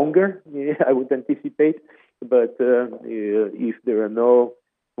bit longer, I would anticipate, but if there are no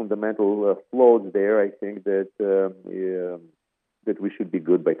fundamental flaws there, I think that that we should be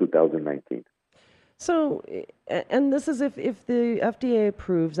good by 2019. So, and this is if the FDA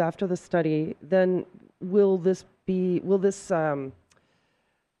approves after the study, then will this be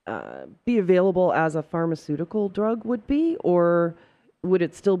available as a pharmaceutical drug would be, or would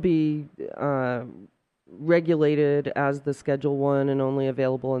it still be regulated as the Schedule 1 and only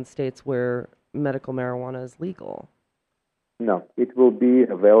available in states where medical marijuana is legal? No, it will be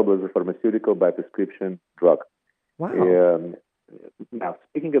available as a pharmaceutical by prescription drug. Wow. Now,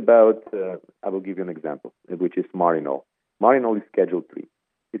 speaking about, I will give you an example, which is Marinol. Marinol is Schedule 3.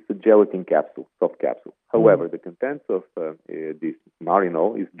 It's a gelatin capsule, soft capsule. However, the contents of this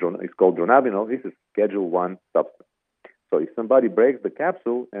Marinol is called dronabinol. This is Schedule 1 substance. So if somebody breaks the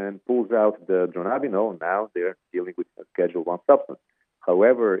capsule and pulls out the dronabinol, now they're dealing with a Schedule 1 substance.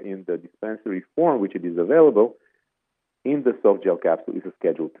 However, in the dispensary form, which it is available, in the soft gel capsule is a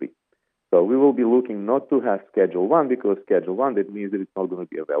Schedule 3. So we will be looking not to have Schedule 1, because Schedule 1, that means that it's not going to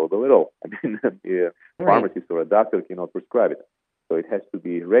be available at all. A pharmacist or a doctor cannot prescribe it. So it has to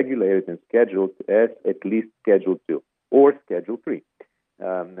be regulated and scheduled as at least Schedule 2 or Schedule 3.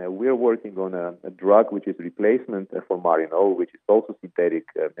 We're working on a drug which is replacement for Marinol, which is also synthetic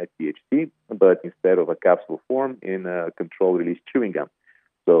THC, but instead of a capsule form, in a controlled-release chewing gum.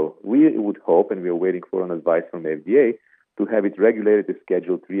 So we would hope, and we are waiting for an advice from FDA, to have it regulated as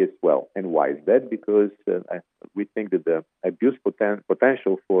Schedule 3 as well. And why is that? Because we think that the abuse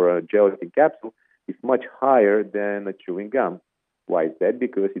potential for a gelatin capsule is much higher than a chewing gum. Why is that?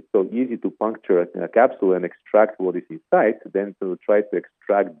 Because it's so easy to puncture a capsule and extract what is inside than to try to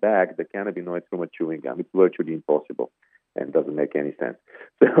extract back the cannabinoids from a chewing gum. It's virtually impossible and doesn't make any sense.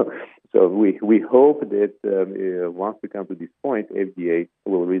 So we hope that once we come to this point, FDA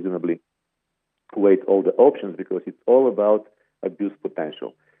will reasonably weigh all the options, because it's all about abuse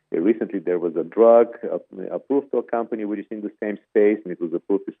potential. Recently, there was a drug approved to a company which is in the same space, and it was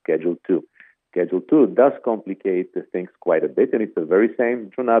approved to Schedule 2. Schedule 2 does complicate things quite a bit, and it's the very same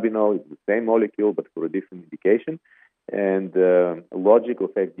dronabinol, it's the same molecule, but for a different indication. And the logic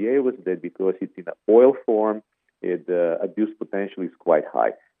of FDA was that because it's in an oil form, the abuse potential is quite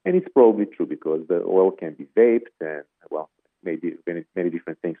high. And it's probably true, because the oil can be vaped and, well, maybe many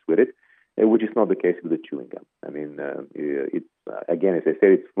different things with it, which is not the case with the chewing gum. I mean, it's again, as I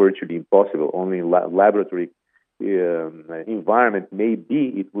said, it's virtually impossible. Only in laboratory environment,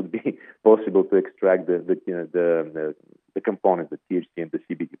 maybe it would be possible to extract the components, the THC and the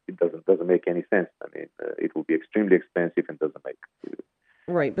CBD. It doesn't make any sense. I mean, it will be extremely expensive and doesn't make.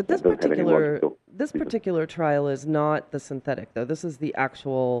 Right, but this particular trial is not the synthetic, though. This is the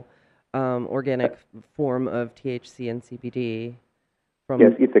actual organic form of THC and CBD.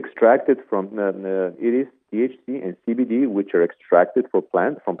 Yes, it's extracted from. It is THC and CBD, which are extracted from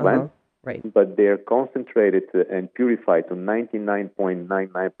plants. Right. But they're concentrated and purified to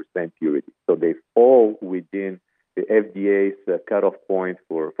 99.99% purity. So they fall within the FDA's cutoff point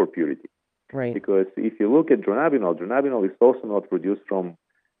for purity. Right. Because if you look at dronabinol is also not produced from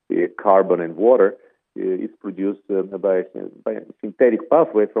carbon and water. It's produced by a synthetic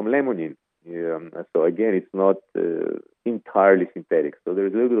pathway from limonene. So again, it's not entirely synthetic. So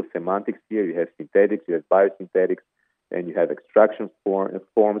there's a little bit of semantics here. You have synthetics, you have biosynthetics, and you have extraction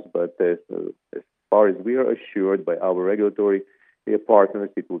forms. But as far as we are assured by our regulatory partners,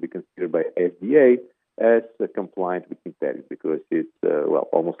 it will be considered by FDA as compliant with synthetics, because it's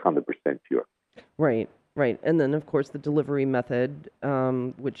almost 100% pure. Right. And then, of course, the delivery method,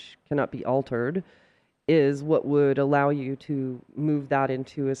 which cannot be altered, is what would allow you to move that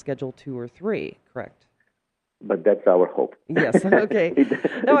into a Schedule 2 or 3, correct? But that's our hope. Yes, okay.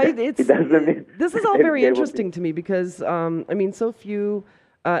 This is all very interesting to me, because, so few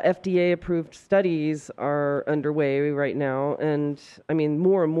FDA-approved studies are underway right now, and,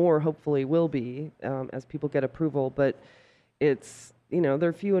 more and more hopefully will be as people get approval, but it's,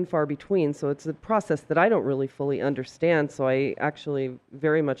 they're few and far between, so it's a process that I don't really fully understand, so I actually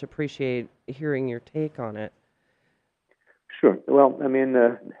very much appreciate hearing your take on it. Sure. Well,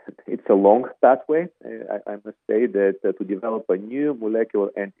 it's a long pathway. I must say that to develop a new molecular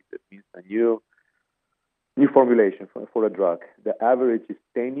entity means a new formulation for a drug. The average is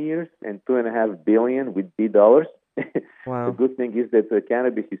 10 years and $2.5 billion with B dollars. Wow. The good thing is that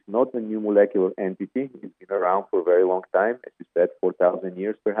cannabis is not a new molecular entity. It's been around for a very long time, as you said, 4,000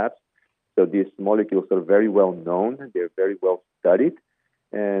 years perhaps. So these molecules are very well known. They're very well studied.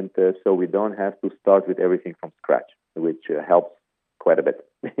 And so we don't have to start with everything from scratch, which helps quite a bit.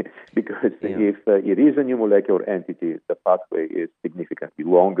 Because if it is a new molecular entity, the pathway is significantly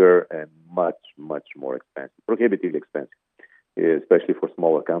longer and much, much more expensive, prohibitively expensive, especially for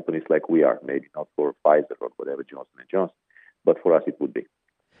smaller companies like we are, maybe not for Pfizer or whatever, Johnson & Johnson, but for us it would be.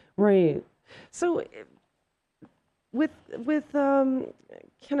 Right. So with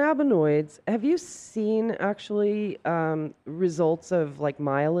cannabinoids, have you seen actually results of like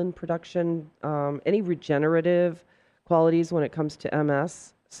myelin production, any regenerative qualities when it comes to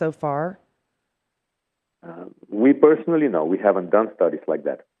MS so far? We personally, no, we haven't done studies like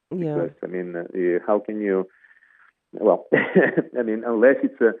that. Yeah. Because, I mean, how can you, well, I mean, unless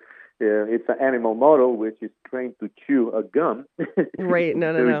it's an animal model which is trained to chew a gum, Right, no.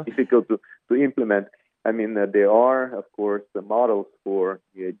 it's very difficult to implement. I mean, there are, of course, models for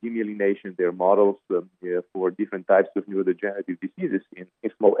demyelination. There are models for different types of neurodegenerative diseases in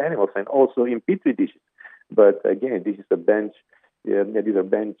small animals and also in petri dishes. But again, this is a bench. These are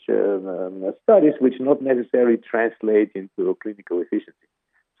bench studies which not necessarily translate into clinical efficiency.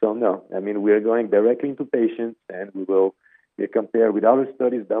 So no, I mean, we are going directly into patients, and we will compare with other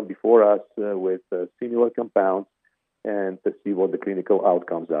studies done before us with similar compounds and to see what the clinical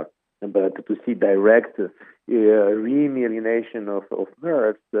outcomes are. But to see direct remyelination of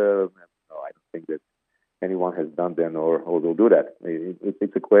nerves, no, I don't think that anyone has done that or will do that.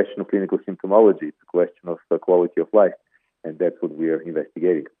 It's a question of clinical symptomology. It's a question of quality of life, and that's what we are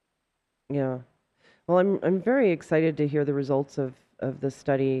investigating. Yeah. Well, I'm very excited to hear the results of the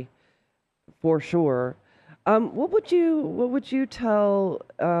study, for sure. What would you tell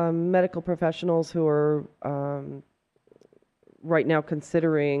medical professionals who are right now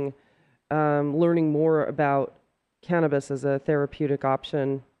considering learning more about cannabis as a therapeutic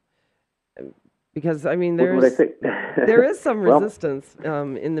option? Because, I mean, there is some resistance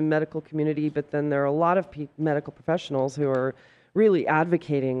in the medical community, but then there are a lot of medical professionals who are really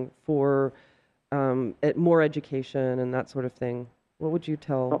advocating for more education and that sort of thing. What would you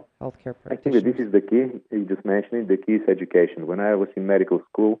tell healthcare practitioners? I think that this is the key. You just mentioned it. The key is education. When I was in medical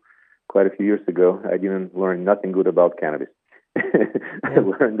school quite a few years ago, I didn't learn nothing good about cannabis. I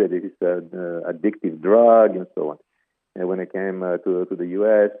learned that it is an addictive drug and so on. And when I came to the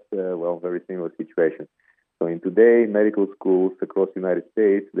U.S., very similar situation. So in today, medical schools across the United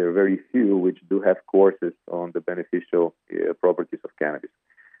States, there are very few which do have courses on the beneficial properties of cannabis.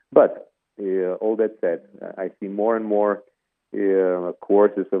 But all that said, I see more and more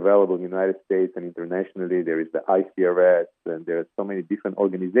courses available in the United States and internationally. There is the ICRS, and there are so many different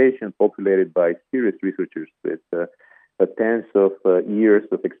organizations populated by serious researchers with tens of years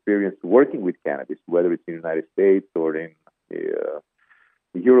of experience working with cannabis, whether it's in the United States or in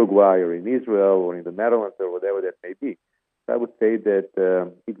Uruguay or in Israel or in the Netherlands or whatever that may be. So I would say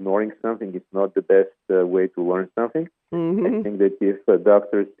that ignoring something is not the best way to learn something. Mm-hmm. I think that if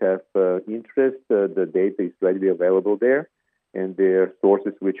doctors have interest, the data is readily available there, and there are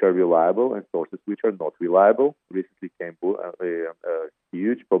sources which are reliable and sources which are not reliable. Recently came a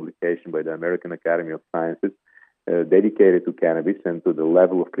huge publication by the American Academy of Sciences dedicated to cannabis and to the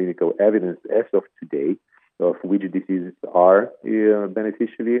level of clinical evidence as of today of which diseases are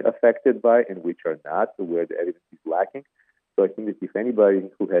beneficially affected by and which are not, where the evidence is lacking. So I think that if anybody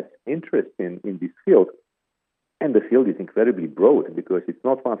who has interest in this field, and the field is incredibly broad because it's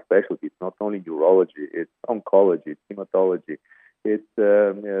not one specialty, it's not only urology, it's oncology, it's hematology, it's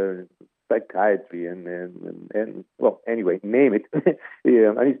psychiatry, and anyway, name it,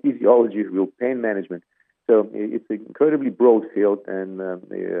 anesthesiology, real pain management. So it's an incredibly broad field, and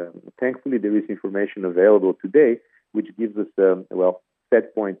thankfully there is information available today which gives us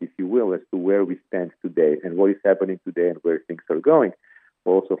set point, if you will, as to where we stand today and what is happening today and where things are going.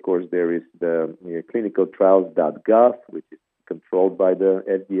 Also, of course, there is the clinicaltrials.gov, which is controlled by the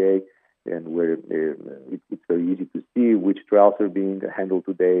FDA, and where it's very easy to see which trials are being handled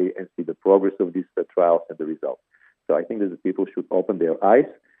today and see the progress of these trials and the results. So I think that the people should open their eyes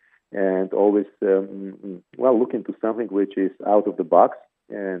and always, look into something which is out of the box.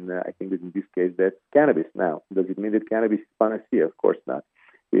 And I think that in this case, that's cannabis. Now, does it mean that cannabis is panacea? Of course not.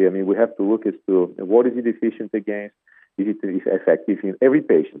 I mean, we have to look as to what is it efficient against. Is it effective in every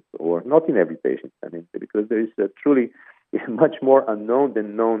patient or not in every patient? I mean, because there is truly much more unknown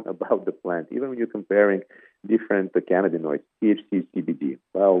than known about the plant. Even when you're comparing different cannabinoids, THC, CBD,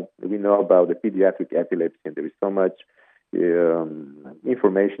 well, we know about the pediatric epilepsy, and there is so much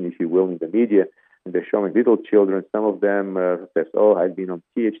information, if you will, in the media, and they're showing little children. Some of them says, "Oh, I've been on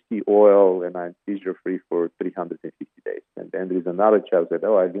THC oil and I'm seizure-free for 350 days." And then there is another child that,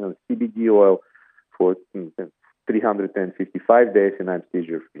 "Oh, I've been on CBD oil for 355 days and I'm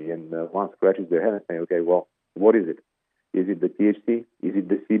seizure-free." And one scratches their head and say, "Okay, well, what is it? Is it the THC? Is it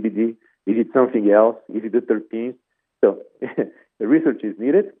the CBD? Is it something else? Is it the terpenes?" So the research is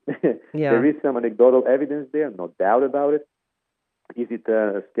needed. Yeah. There is some anecdotal evidence there, no doubt about it. Is it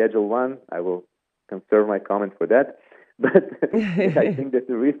a Schedule 1? I will conserve my comment for that. But I think that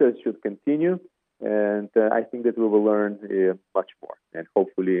the research should continue, and I think that we will learn much more, and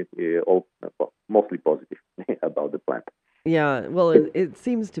hopefully mostly positive about the plant. Yeah, well, it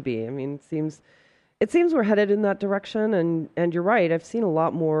seems to be. I mean, it seems we're headed in that direction, and you're right. I've seen a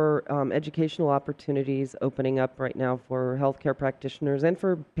lot more educational opportunities opening up right now for healthcare practitioners and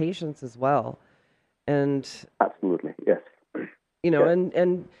for patients as well. And absolutely, yes. Yes.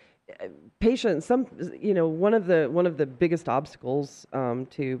 And patients, one of the biggest obstacles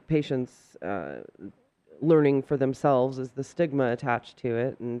to patients learning for themselves is the stigma attached to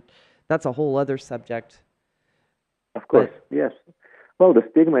it, and that's a whole other subject. Of course, yes. Well, the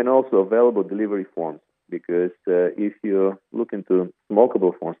stigma and also available delivery forms, because if you look into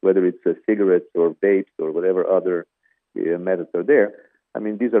smokable forms, whether it's cigarettes or vapes or whatever other methods are there, I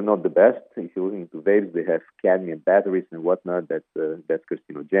mean, these are not the best. If you look into vapes, they have cadmium batteries and whatnot. That's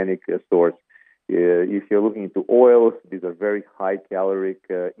carcinogenic source. If you're looking into oils, these are very high caloric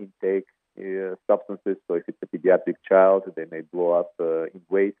intake substances. So if it's a pediatric child, they may blow up in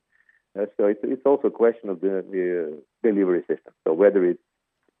weight. So it's also a question of the delivery system. So whether it's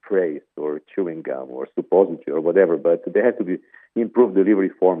sprays or chewing gum or suppository or whatever, but they have to be improved delivery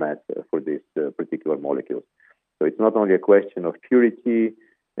formats for these particular molecules. So it's not only a question of purity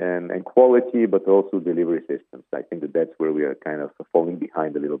and quality, but also delivery systems. I think that's where we are kind of falling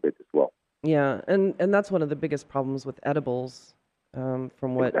behind a little bit as well. Yeah, and that's one of the biggest problems with edibles,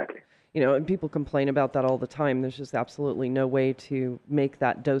 from what... Exactly. And people complain about that all the time. There's just absolutely no way to make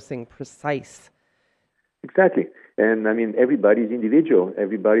that dosing precise. Exactly. And I mean, everybody's individual.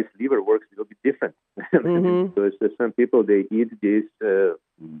 Everybody's liver works a little bit different. Mm-hmm. So some people, they eat this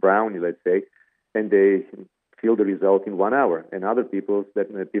brownie, let's say, and they feel the result in 1 hour. And other people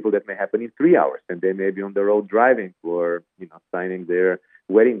that may happen in 3 hours, and they may be on the road driving or, signing their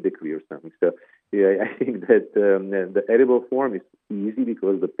wedding decree or something. So yeah, I think that the edible form is easy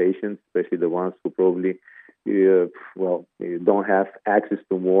because the patients, especially the ones who probably don't have access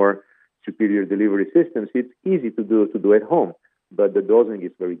to more superior delivery systems, it's easy to do at home. But the dosing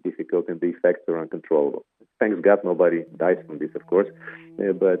is very difficult and the effects are uncontrollable. Thanks God nobody dies from this, of course,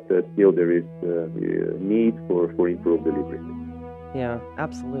 but still there is need for improved delivery systems. Yeah,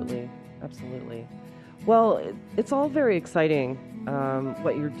 absolutely. Well, it's all very exciting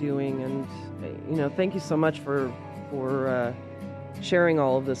what you're doing, and thank you so much for sharing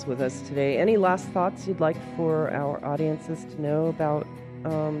all of this with us today. Any last thoughts you'd like for our audiences to know about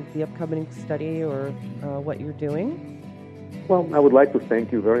the upcoming study or what you're doing? Well, I would like to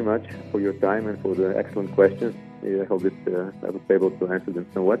thank you very much for your time and for the excellent questions. I hope that I was able to answer them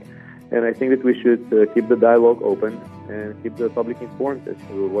somewhat. And I think that we should keep the dialogue open and keep the public informed as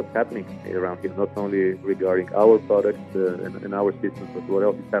to what's happening around here, not only regarding our products and our systems, but what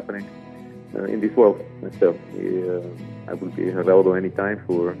else is happening in this world. And so I will be available anytime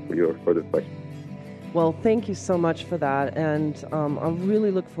for your further questions. Well, thank you so much for that. And I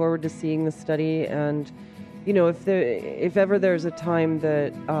really look forward to seeing the study. And, if ever there's a time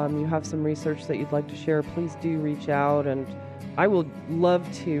that you have some research that you'd like to share, please do reach out. And I would love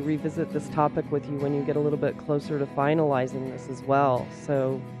to revisit this topic with you when you get a little bit closer to finalizing this as well.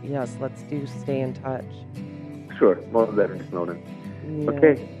 So, yes, let's stay in touch. Sure. Most definitely, Snowden. Yeah.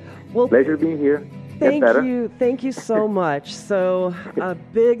 Okay. Well, pleasure being here. Thank you so much. So a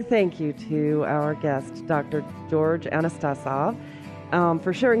big thank you to our guest, Dr. George Anastassov,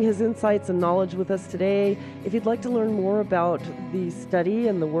 for sharing his insights and knowledge with us today. If you'd like to learn more about the study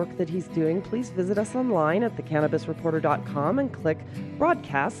and the work that he's doing, please visit us online at thecannabisreporter.com and click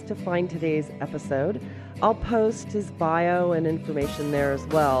broadcast to find today's episode. I'll post his bio and information there as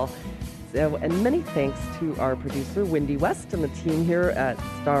well. And many thanks to our producer, Wendy West, and the team here at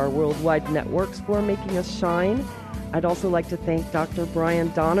Star Worldwide Networks for making us shine. I'd also like to thank Dr.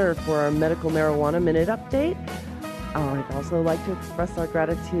 Brian Donner for our Medical Marijuana Minute Update. I'd also like to express our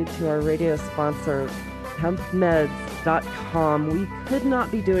gratitude to our radio sponsor, HempMeds.com. We could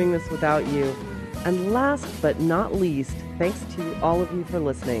not be doing this without you. And last but not least, thanks to all of you for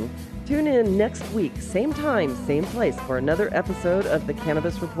listening. Tune in next week, same time, same place, for another episode of the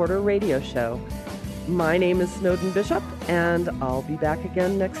Cannabis Reporter Radio Show. My name is Snowden Bishop, and I'll be back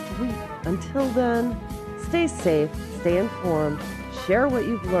again next week. Until then, stay safe, stay informed, share what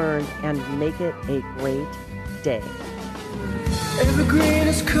you've learned, and make it a great day. Evergreen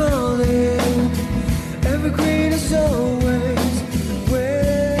is calling, evergreen is always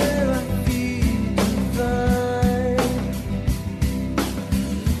where I feel divine.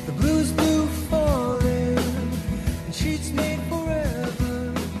 The blue is blue falling, and sheets made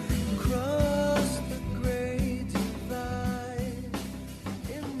forever across the great divide.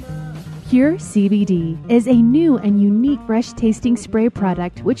 Pure CBD is a new and unique fresh-tasting spray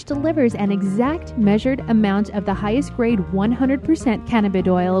product which delivers an exact measured amount of the highest grade 100% cannabis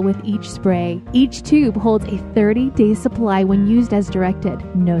oil with each spray. Each tube holds a 30-day supply when used as directed.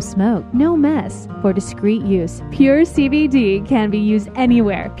 No smoke, no mess. For discreet use, Pure CBD can be used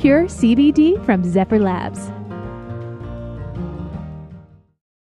anywhere. Pure CBD from Zephyr Labs.